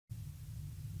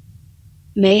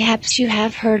Mayhaps you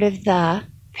have heard of the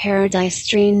paradise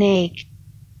tree snake.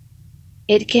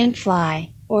 It can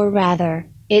fly, or rather,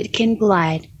 it can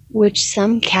glide, which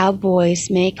some cowboys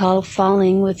may call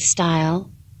falling with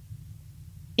style.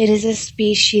 It is a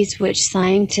species which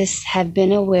scientists have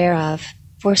been aware of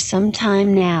for some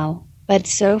time now, but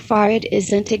so far it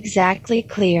isn't exactly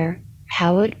clear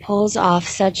how it pulls off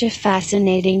such a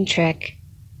fascinating trick.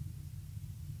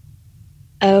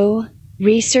 Oh,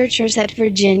 researchers at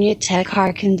Virginia Tech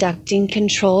are conducting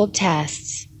controlled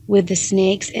tests with the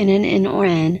snakes in an indoor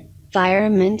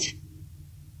environment.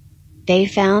 They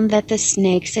found that the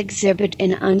snakes exhibit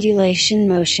an undulation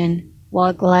motion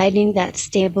while gliding that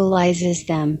stabilizes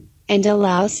them and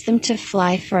allows them to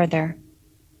fly further.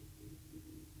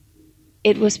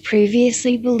 It was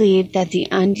previously believed that the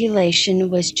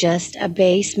undulation was just a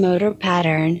base motor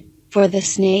pattern for the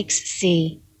snakes.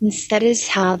 Instead is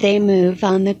how they move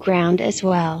on the ground as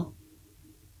well.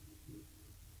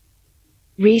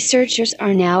 Researchers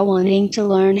are now wanting to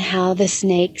learn how the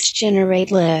snakes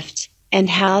generate lift, and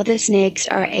how the snakes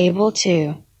are able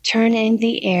to turn in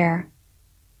the air.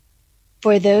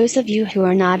 For those of you who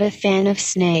are not a fan of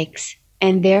snakes,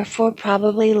 and therefore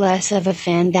probably less of a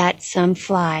fan that some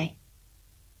fly,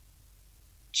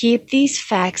 keep these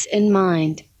facts in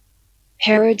mind.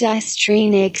 Paradise tree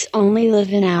snakes only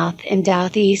live in South and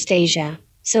Southeast Asia,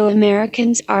 so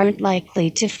Americans aren't likely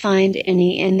to find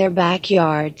any in their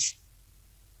backyards.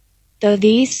 Though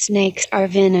these snakes are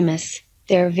venomous,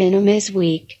 their venom is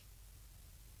weak.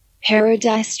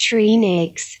 Paradise tree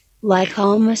snakes, like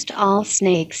almost all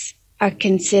snakes, are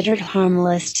considered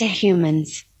harmless to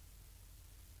humans.